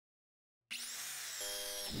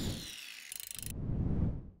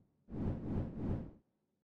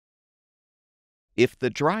If the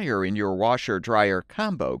dryer in your washer-dryer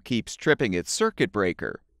combo keeps tripping its circuit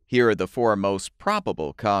breaker, here are the 4 most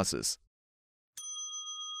probable causes.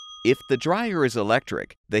 If the dryer is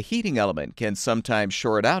electric, the heating element can sometimes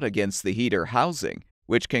short out against the heater housing,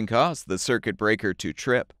 which can cause the circuit breaker to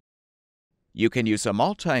trip. You can use a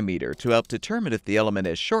multimeter to help determine if the element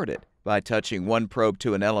is shorted by touching one probe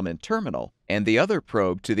to an element terminal and the other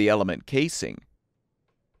probe to the element casing.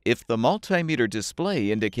 If the multimeter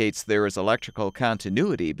display indicates there is electrical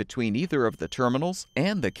continuity between either of the terminals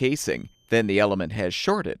and the casing, then the element has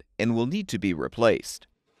shorted and will need to be replaced.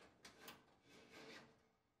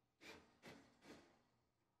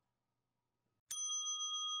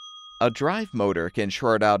 A drive motor can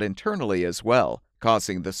short out internally as well,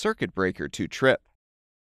 causing the circuit breaker to trip.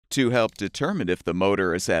 To help determine if the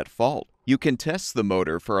motor is at fault, you can test the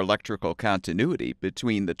motor for electrical continuity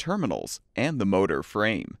between the terminals and the motor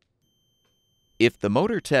frame. If the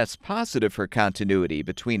motor tests positive for continuity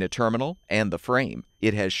between a terminal and the frame,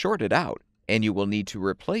 it has shorted out, and you will need to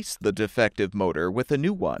replace the defective motor with a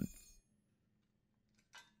new one.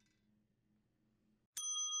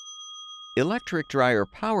 Electric dryer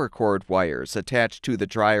power cord wires attached to the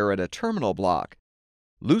dryer at a terminal block.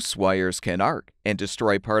 Loose wires can arc and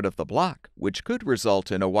destroy part of the block, which could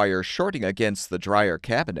result in a wire shorting against the dryer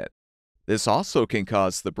cabinet. This also can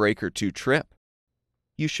cause the breaker to trip.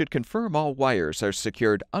 You should confirm all wires are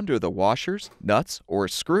secured under the washers, nuts, or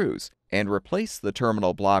screws, and replace the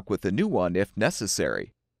terminal block with a new one if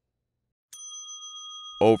necessary.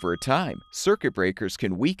 Over time, circuit breakers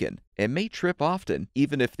can weaken and may trip often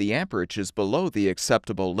even if the amperage is below the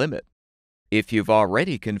acceptable limit. If you've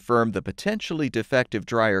already confirmed the potentially defective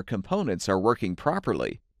dryer components are working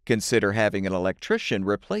properly, consider having an electrician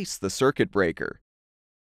replace the circuit breaker.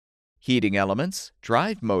 Heating elements,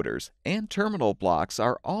 drive motors, and terminal blocks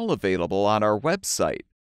are all available on our website.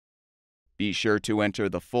 Be sure to enter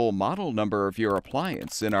the full model number of your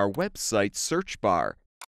appliance in our website search bar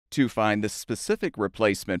to find the specific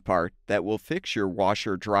replacement part that will fix your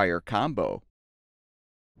washer-dryer combo.